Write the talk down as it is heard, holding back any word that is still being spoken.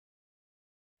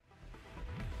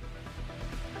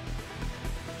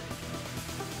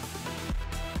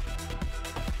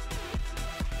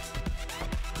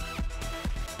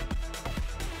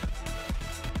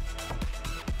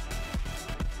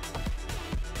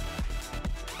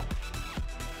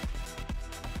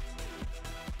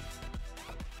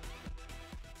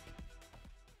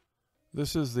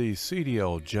This is the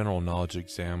CDL General Knowledge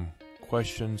Exam,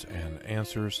 questions and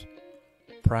answers,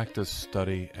 practice,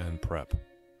 study, and prep.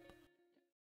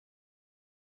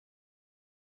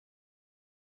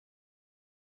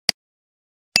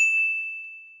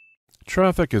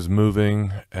 Traffic is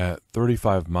moving at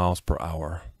 35 miles per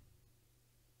hour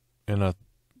in a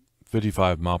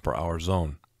 55 mile per hour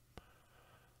zone.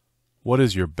 What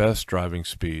is your best driving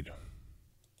speed?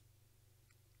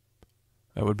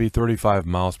 That would be 35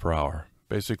 miles per hour.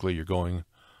 Basically, you're going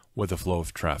with the flow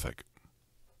of traffic.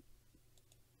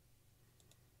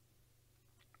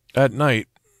 At night,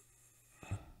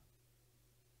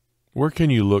 where can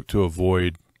you look to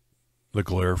avoid the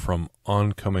glare from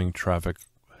oncoming traffic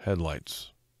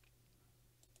headlights?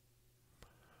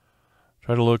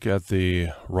 Try to look at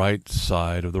the right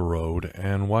side of the road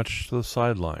and watch the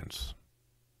sidelines.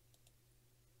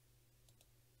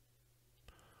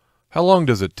 How long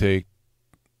does it take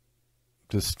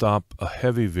to stop a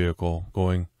heavy vehicle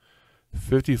going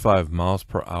 55 miles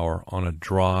per hour on a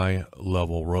dry,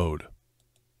 level road?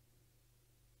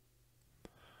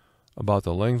 About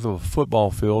the length of a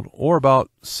football field, or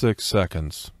about 6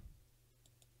 seconds.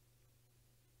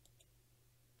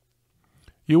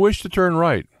 You wish to turn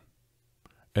right,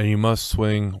 and you must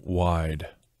swing wide.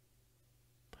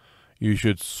 You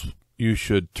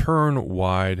should turn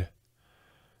wide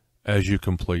as you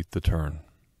complete the turn.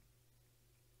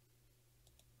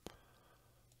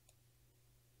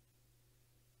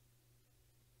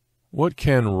 What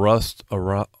can rust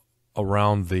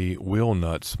around the wheel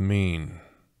nuts mean?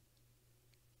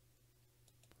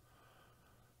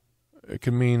 It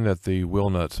can mean that the wheel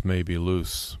nuts may be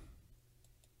loose.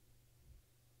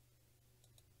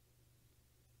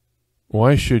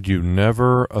 Why should you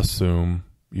never assume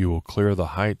you will clear the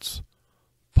heights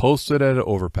posted at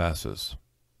overpasses?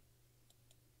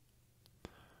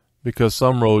 Because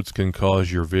some roads can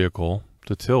cause your vehicle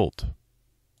to tilt.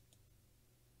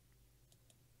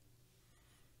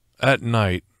 At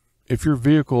night, if the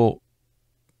vehicle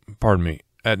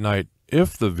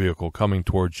coming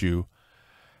towards you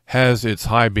has its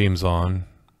high beams on,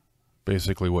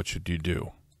 basically what should you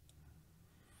do?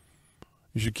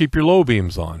 You should keep your low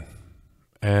beams on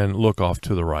and look off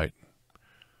to the right.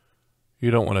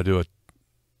 You don't want to do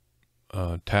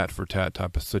a tat for tat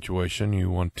type of situation.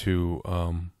 You want to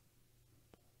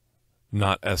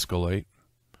not escalate.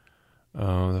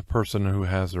 The person who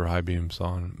has their high beams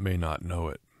on may not know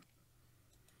it.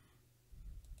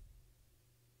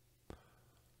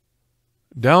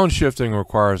 Downshifting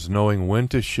requires knowing when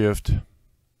to shift.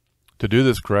 To do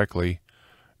this correctly,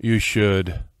 you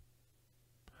should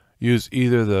use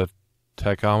either the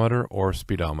tachometer or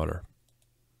speedometer.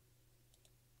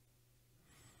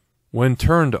 When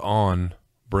turned on,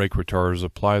 brake retarders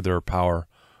apply their power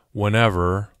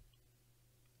whenever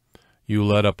you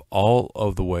let up all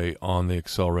of the way on the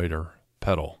accelerator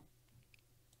pedal.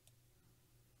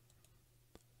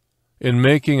 In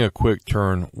making a quick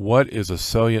turn, what is a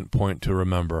salient point to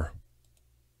remember?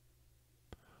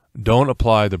 Don't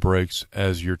apply the brakes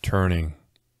as you're turning.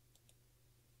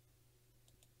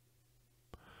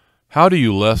 How do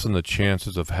you lessen the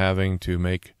chances of having to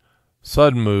make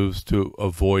sudden moves to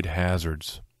avoid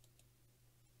hazards?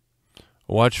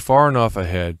 Watch far enough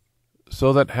ahead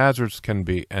so that hazards can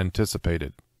be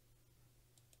anticipated.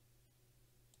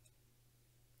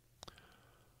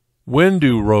 When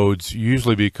do roads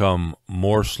usually become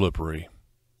more slippery?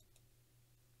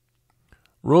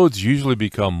 Roads usually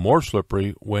become more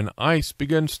slippery when ice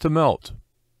begins to melt.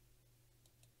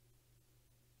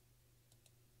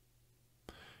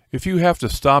 If you have to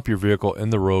stop your vehicle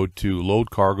in the road to load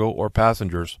cargo or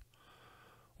passengers,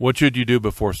 what should you do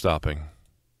before stopping?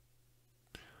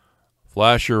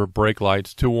 Flash your brake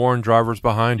lights to warn drivers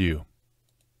behind you.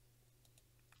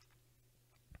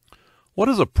 What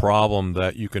is a problem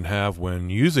that you can have when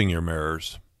using your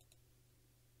mirrors?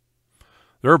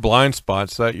 There are blind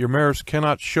spots that your mirrors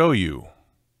cannot show you.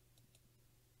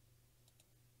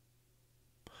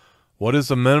 What is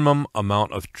the minimum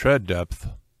amount of tread depth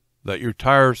that your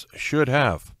tires should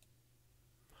have?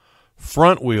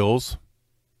 Front wheels,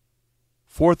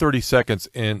 4/32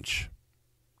 inch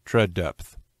tread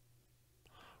depth.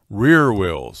 Rear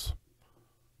wheels,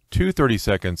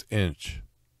 2/32 inch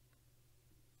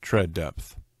tread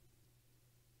depth.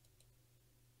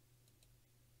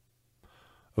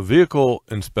 A vehicle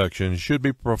inspection should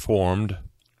be performed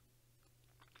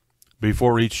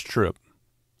before each trip.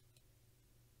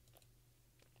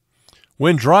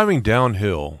 When driving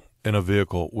downhill in a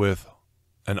vehicle with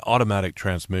an automatic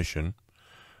transmission,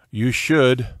 you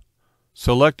should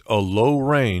select a low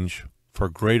range for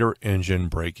greater engine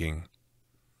braking.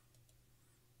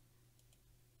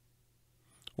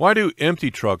 Why do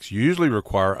empty trucks usually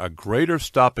require a greater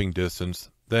stopping distance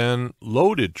than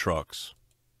loaded trucks?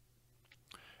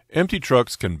 Empty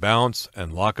trucks can bounce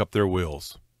and lock up their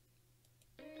wheels.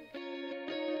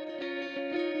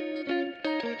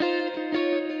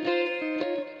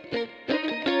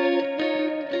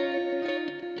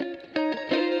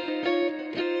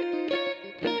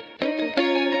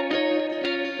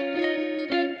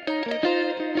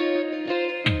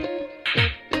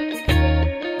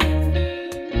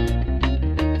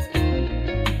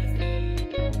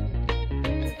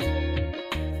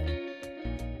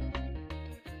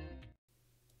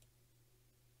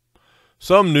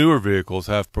 Some newer vehicles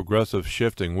have progressive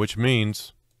shifting, which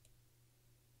means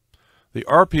the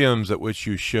RPMs at which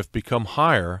you shift become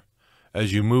higher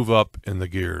as you move up in the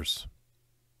gears.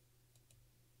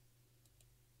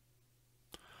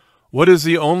 What is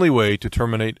the only way to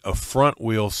terminate a front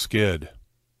wheel skid?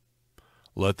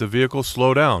 Let the vehicle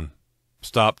slow down,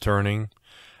 stop turning,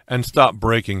 and stop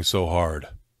braking so hard.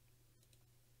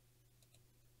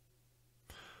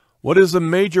 What is the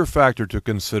major factor to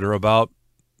consider about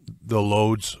the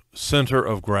load's center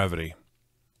of gravity?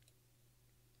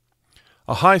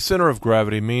 A high center of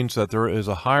gravity means that there is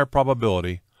a higher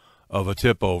probability of a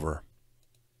tip over.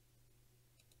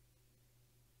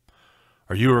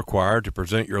 Are you required to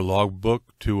present your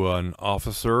logbook to an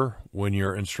officer when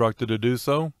you're instructed to do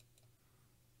so?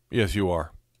 Yes, you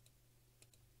are.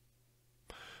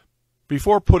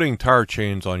 Before putting tire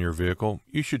chains on your vehicle,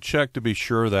 you should check to be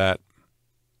sure that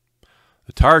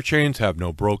the tire chains have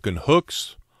no broken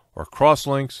hooks or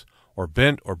crosslinks or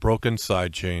bent or broken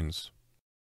side chains.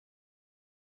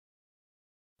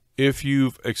 If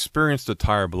you've experienced a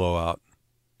tire blowout,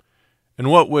 in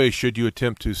what way should you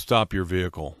attempt to stop your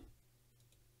vehicle?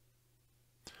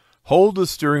 Hold the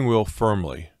steering wheel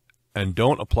firmly and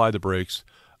don't apply the brakes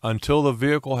until the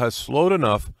vehicle has slowed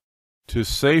enough to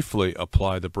safely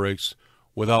apply the brakes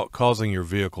without causing your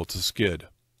vehicle to skid.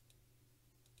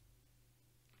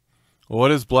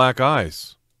 What is black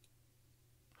ice?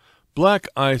 Black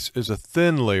ice is a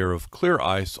thin layer of clear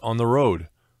ice on the road.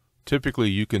 Typically,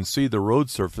 you can see the road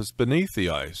surface beneath the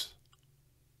ice.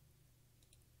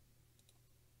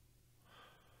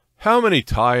 How many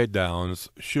tie downs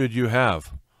should you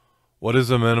have? What is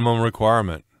the minimum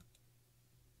requirement?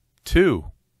 2.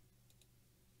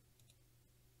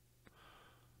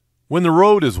 When the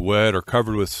road is wet or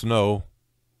covered with snow,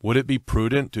 would it be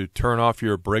prudent to turn off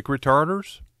your brake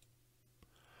retarders?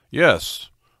 Yes.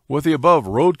 With the above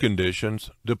road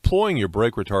conditions, deploying your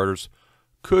brake retarders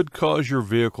could cause your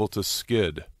vehicle to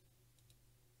skid.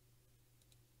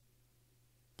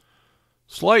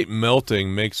 Slight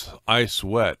melting makes ice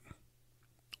wet.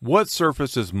 What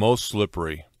surface is most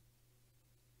slippery?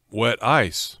 Wet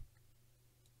ice.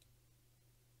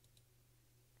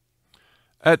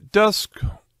 At dusk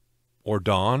or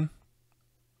dawn,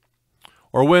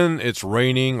 or when it's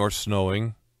raining or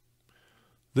snowing,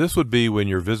 this would be when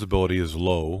your visibility is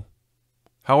low.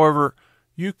 However,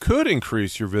 you could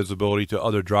increase your visibility to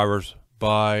other drivers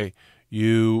by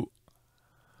you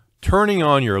turning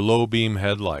on your low beam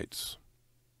headlights.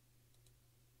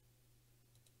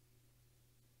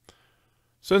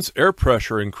 Since air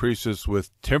pressure increases with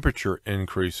temperature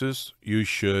increases, you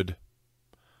should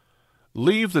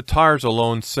leave the tires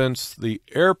alone since the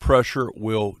air pressure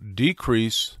will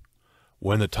decrease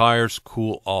when the tires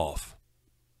cool off.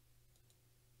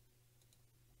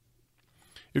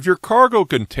 If your cargo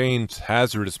contains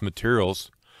hazardous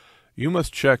materials, you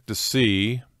must check to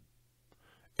see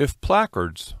if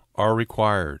placards are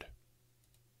required.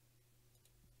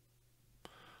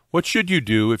 What should you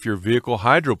do if your vehicle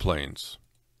hydroplanes?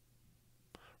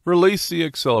 Release the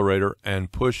accelerator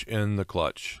and push in the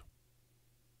clutch.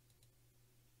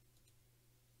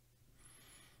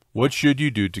 What should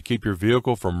you do to keep your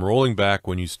vehicle from rolling back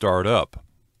when you start up?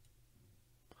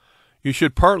 You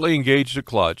should partly engage the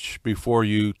clutch before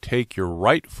you take your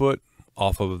right foot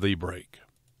off of the brake.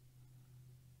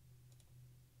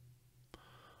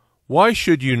 Why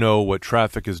should you know what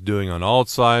traffic is doing on all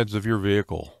sides of your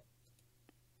vehicle?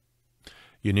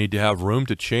 You need to have room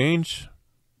to change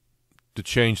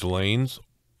lanes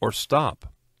or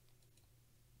stop.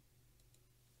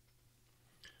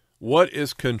 What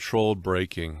is controlled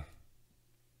braking?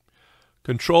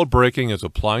 Controlled braking is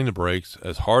applying the brakes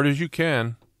as hard as you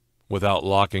can without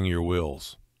locking your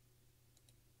wheels.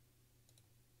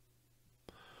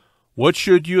 What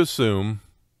should you assume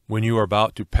when you are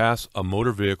about to pass a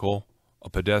motor vehicle, a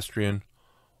pedestrian,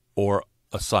 or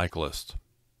a cyclist?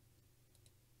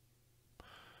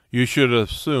 You should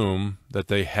assume that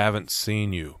they haven't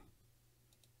seen you.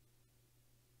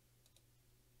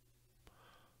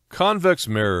 Convex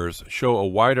mirrors show a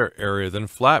wider area than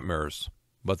flat mirrors,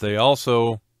 but they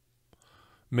also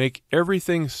make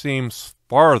everything seem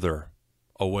farther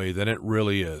away than it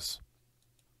really is.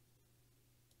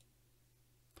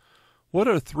 What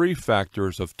are 3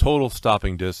 factors of total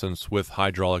stopping distance with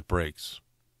hydraulic brakes?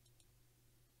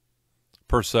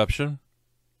 Perception,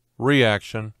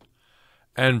 reaction,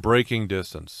 and braking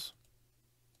distance.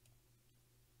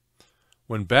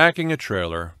 When backing a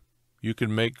trailer, you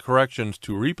can make corrections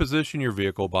to reposition your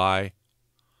vehicle by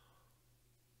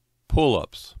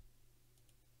pull-ups.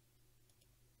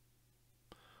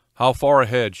 How far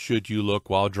ahead should you look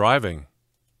while driving?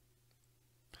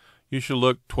 You should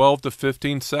look 12 to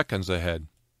 15 seconds ahead.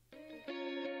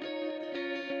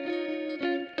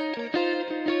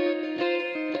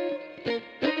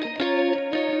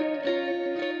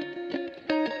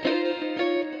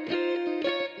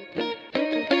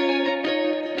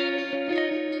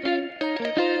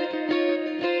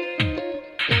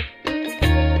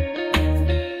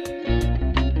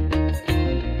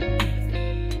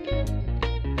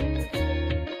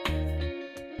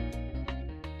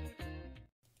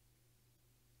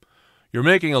 You're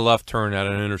making a left turn at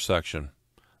an intersection.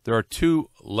 There are 2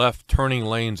 left turning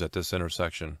lanes at this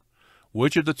intersection.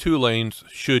 Which of the 2 lanes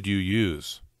should you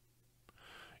use?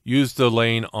 Use the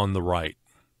lane on the right.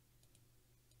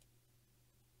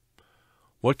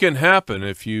 What can happen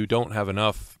if you don't have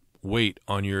enough weight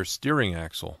on your steering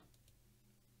axle?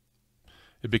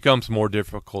 It becomes more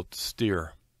difficult to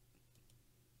steer.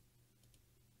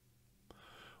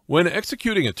 When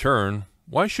executing a turn,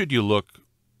 why should you look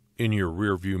in your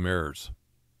rear view mirrors?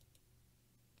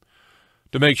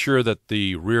 To make sure that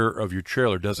the rear of your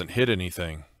trailer doesn't hit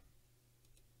anything.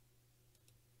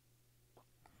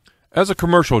 As a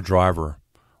commercial driver,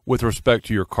 with respect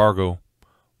to your cargo,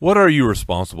 what are you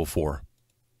responsible for?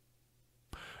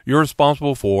 You're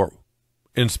responsible for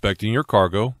inspecting your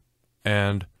cargo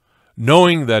and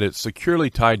knowing that it's securely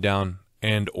tied down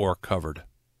and or covered.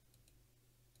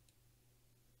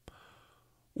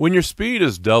 When your speed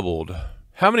is doubled,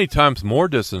 how many times more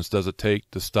distance does it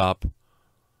take to stop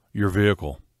your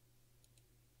vehicle?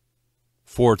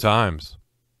 4 times.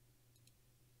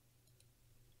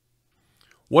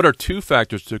 What are 2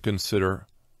 factors to consider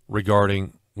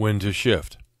regarding when to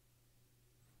shift?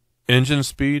 Engine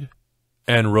speed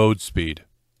and road speed.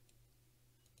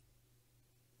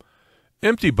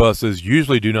 Empty buses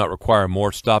usually do not require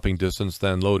more stopping distance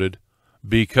than loaded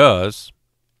because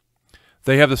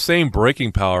they have the same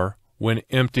braking power when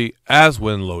empty as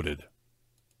when loaded.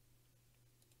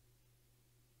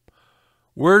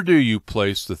 Where do you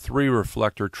place the 3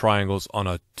 reflector triangles on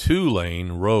a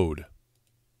 2-lane road?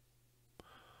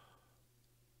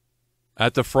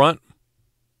 At the front,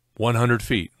 100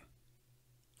 feet,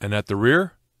 and at the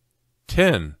rear,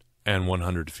 10 and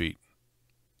 100 feet.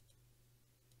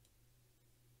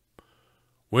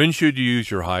 When should you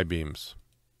use your high beams?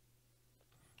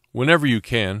 Whenever you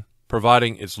can,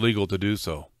 providing it's legal to do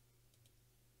so.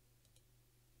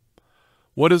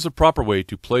 What is the proper way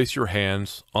to place your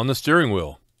hands on the steering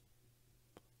wheel?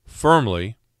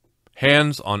 Firmly,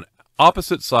 hands on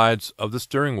opposite sides of the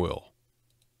steering wheel.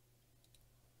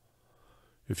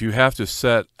 If you have to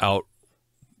set out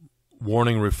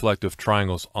warning reflective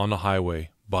triangles on the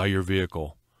highway by your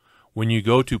vehicle, when you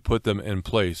go to put them in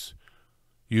place,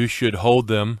 you should hold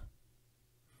them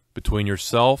between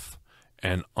yourself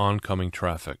and oncoming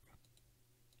traffic.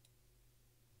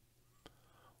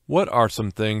 What are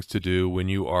some things to do when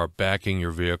you are backing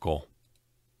your vehicle?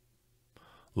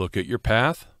 Look at your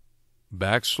path,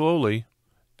 back slowly,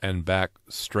 and back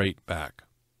straight back.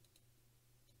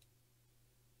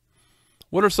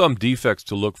 What are some defects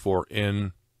to look for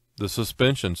in the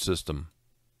suspension system?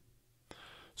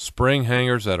 Spring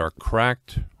hangers that are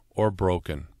cracked or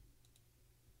broken.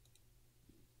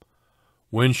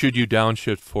 When should you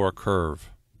downshift for a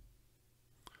curve?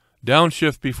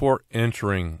 Downshift before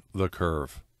entering the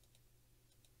curve.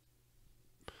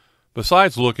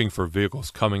 Besides looking for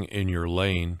vehicles coming in your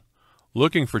lane,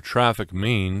 looking for traffic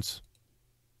means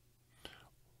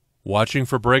watching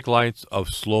for brake lights of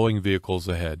slowing vehicles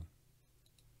ahead.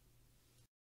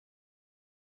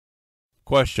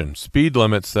 Question: speed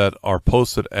limits that are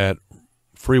posted at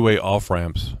freeway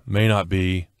off-ramps may not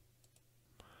be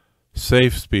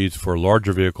safe speeds for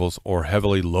larger vehicles or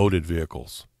heavily loaded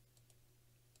vehicles.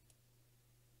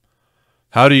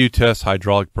 How do you test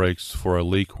hydraulic brakes for a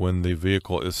leak when the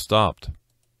vehicle is stopped?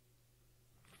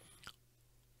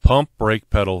 Pump brake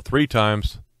pedal 3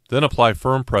 times, then apply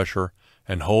firm pressure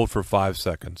and hold for 5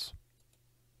 seconds.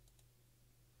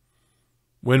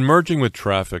 When merging with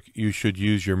traffic, you should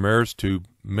use your mirrors to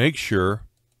make sure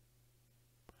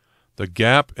The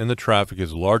gap in the traffic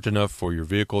is large enough for your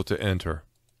vehicle to enter.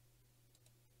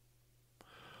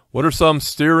 What are some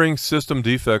steering system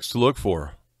defects to look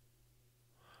for?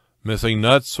 Missing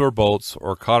nuts or bolts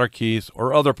or cotter keys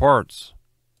or other parts.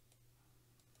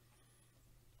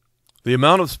 The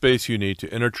amount of space you need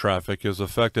to enter traffic is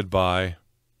affected by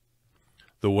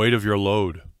the weight of your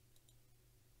load.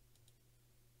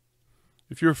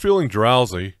 If you're feeling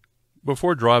drowsy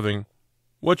before driving,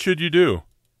 what should you do?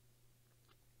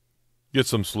 Get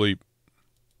some sleep.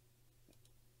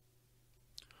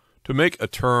 To make a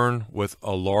turn with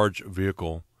a large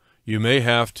vehicle, you may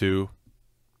have to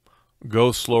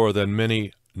go slower than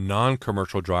many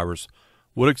non-commercial drivers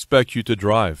would expect you to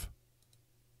drive.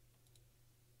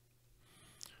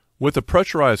 With a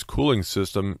pressurized cooling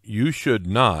system, you should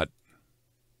not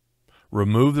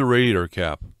remove the radiator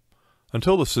cap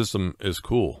until the system is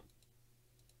cool,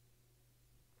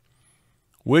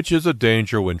 which is a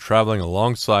danger when traveling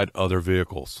alongside other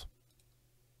vehicles.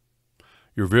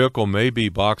 Your vehicle may be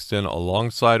boxed in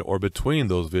alongside or between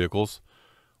those vehicles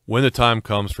when the time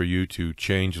comes for you to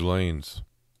change lanes.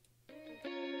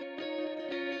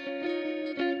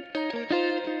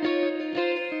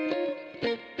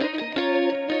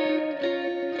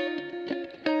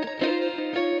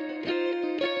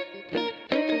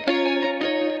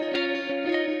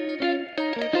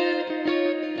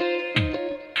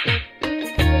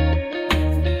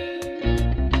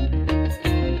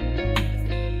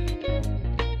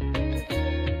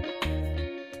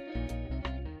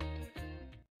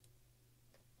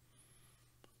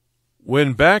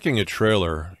 When backing a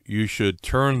trailer, you should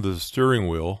turn the steering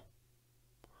wheel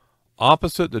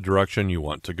opposite the direction you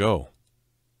want to go.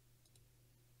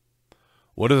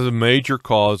 What is a major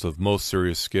cause of most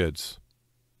serious skids?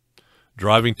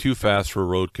 Driving too fast for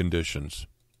road conditions.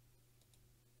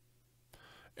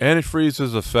 Antifreeze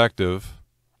is effective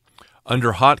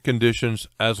under hot conditions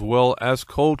as well as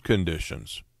cold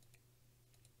conditions.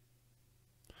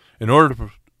 In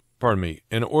order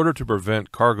to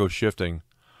prevent cargo shifting,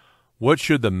 what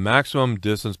should the maximum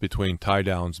distance between tie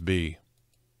downs be?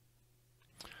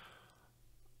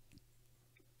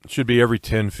 It should be every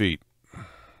 10 feet.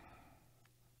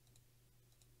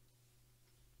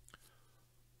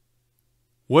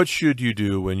 What should you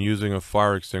do when using a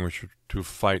fire extinguisher to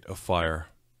fight a fire?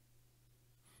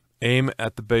 Aim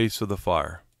at the base of the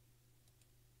fire.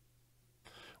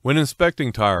 When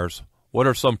inspecting tires, what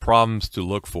are some problems to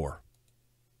look for?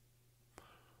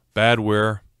 Bad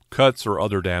wear, cuts or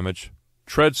other damage,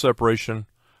 tread separation,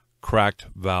 cracked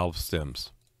valve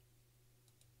stems.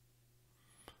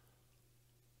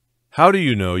 How do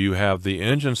you know you have the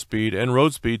engine speed and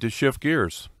road speed to shift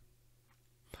gears?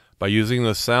 By using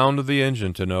the sound of the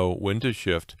engine to know when to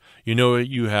shift, you know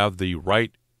you have the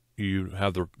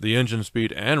engine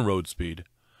speed and road speed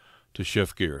to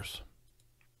shift gears.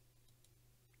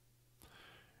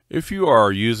 If you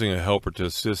are using a helper to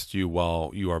assist you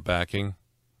while you are backing,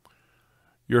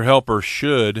 your helper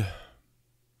should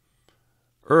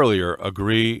earlier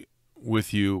agree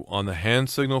with you on the hand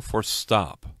signal for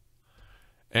stop,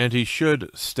 and he should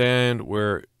stand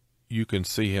where you can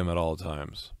see him at all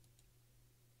times.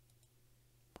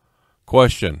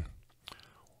 Question: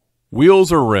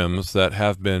 wheels or rims that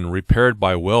have been repaired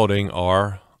by welding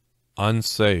are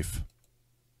unsafe.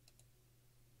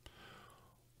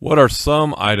 What are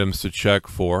some items to check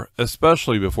for,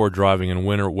 especially before driving in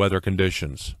winter weather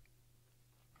conditions?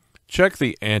 Check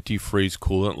the antifreeze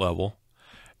coolant level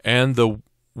and the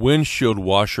windshield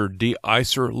washer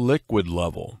de-icer liquid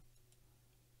level.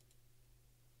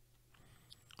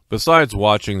 Besides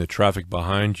watching the traffic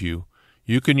behind you,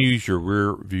 you can use your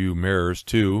rear view mirrors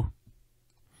to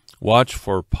watch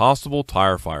for possible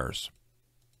tire fires.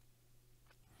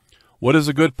 What is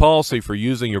a good policy for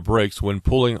using your brakes when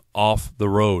pulling off the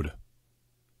road?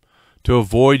 To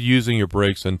avoid using your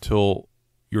brakes until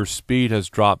your speed has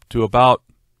dropped to about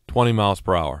 20 miles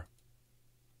per hour.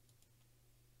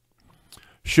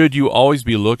 Should you always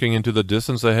be looking into the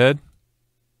distance ahead?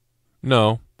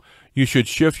 No, you should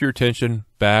shift your attention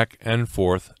back and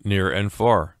forth, near and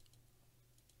far.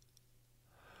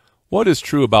 What is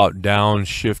true about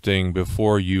downshifting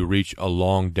before you reach a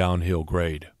long downhill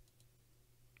grade?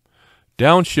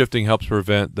 Downshifting helps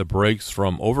prevent the brakes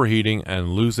from overheating and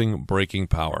losing braking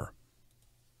power.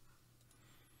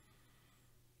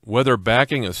 Whether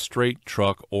backing a straight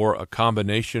truck or a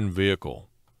combination vehicle,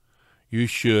 you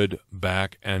should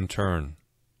back and turn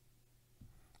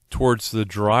towards the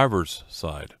driver's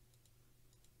side.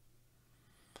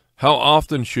 How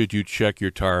often should you check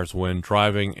your tires when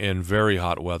driving in very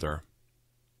hot weather?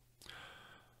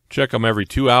 Check them every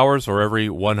 2 hours or every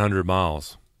 100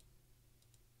 miles.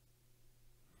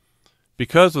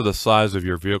 Because of the size of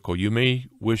your vehicle, you may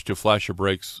wish to flash your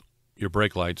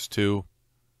brake lights to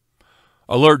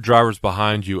alert drivers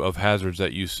behind you of hazards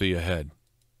that you see ahead.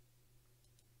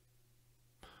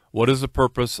 What is the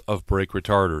purpose of brake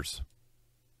retarders?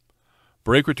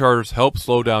 Brake retarders help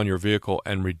slow down your vehicle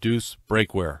and reduce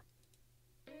brake wear.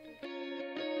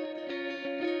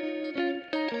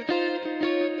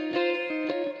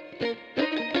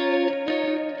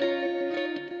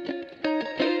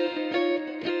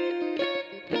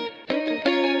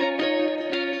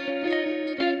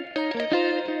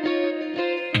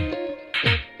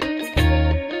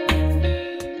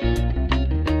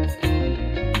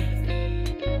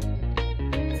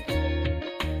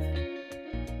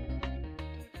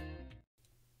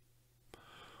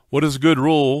 What is a good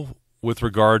rule with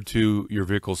regard to your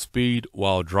vehicle's speed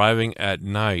while driving at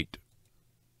night?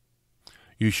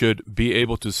 You should be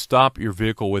able to stop your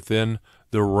vehicle within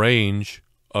the range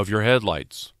of your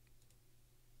headlights.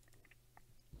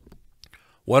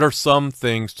 What are some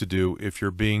things to do if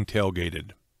you're being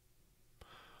tailgated?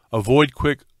 Avoid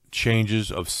quick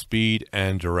changes of speed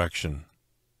and direction.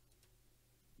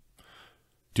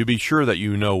 To be sure that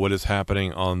you know what is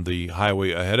happening on the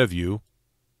highway ahead of you,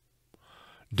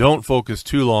 don't focus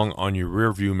too long on your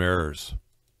rear view mirrors.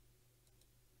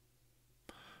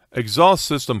 Exhaust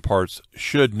system parts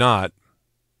should not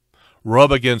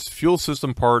rub against fuel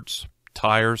system parts,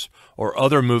 tires, or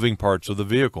other moving parts of the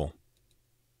vehicle.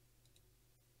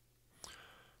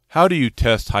 How do you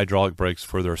test hydraulic brakes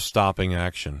for their stopping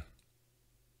action?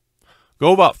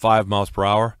 Go about 5 miles per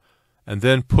hour and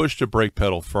then push the brake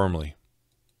pedal firmly.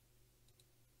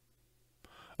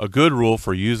 A good rule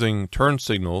for using turn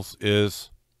signals is,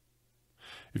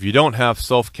 if you don't have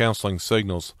self-canceling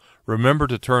signals, remember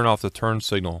to turn off the turn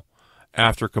signal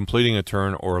after completing a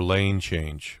turn or lane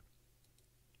change.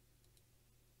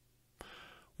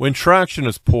 When traction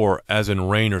is poor, as in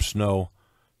rain or snow,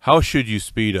 how should you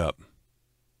speed up?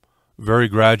 Very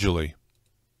gradually.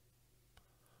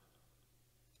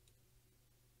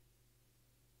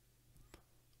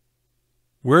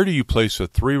 Where do you place the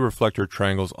 3 reflector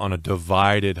triangles on a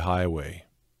divided highway?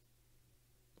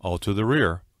 All to the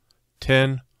rear.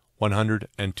 10, 100,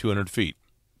 and 200 feet.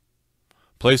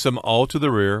 Place them all to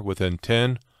the rear within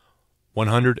 10,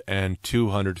 100, and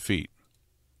 200 feet.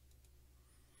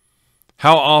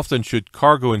 How often should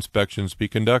cargo inspections be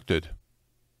conducted?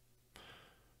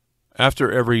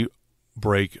 After every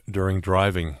break during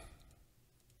driving.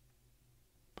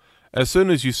 As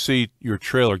soon as you see your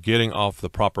trailer getting off the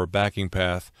proper backing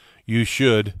path, you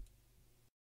should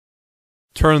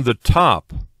turn the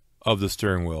top of the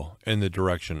steering wheel in the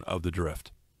direction of the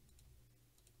drift.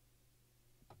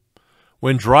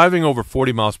 When driving over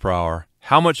 40 miles per hour,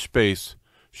 how much space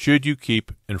should you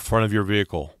keep in front of your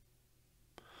vehicle?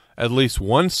 At least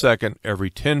 1 second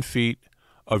every 10 feet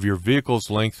of your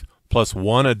vehicle's length plus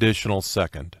 1 additional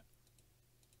second.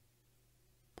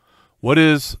 What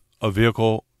is a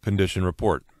vehicle condition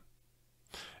report?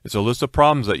 It's a list of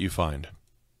problems that you find.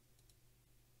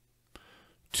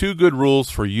 2 good rules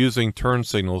for using turn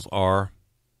signals are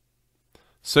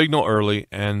signal early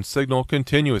and signal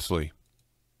continuously.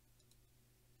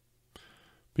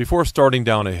 Before starting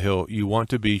down a hill, you want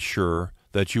to be sure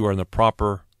that you are in the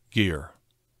proper gear.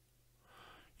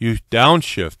 You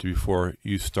downshift before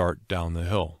you start down the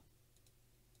hill.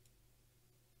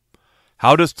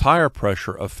 How does tire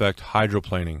pressure affect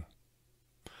hydroplaning?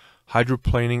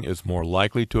 Hydroplaning is more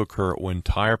likely to occur when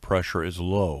tire pressure is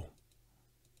low.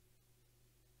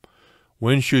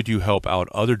 When should you help out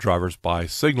other drivers by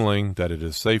signaling that it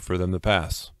is safe for them to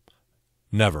pass?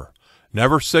 Never.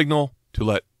 Never signal to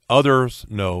let others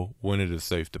know when it is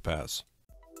safe to pass.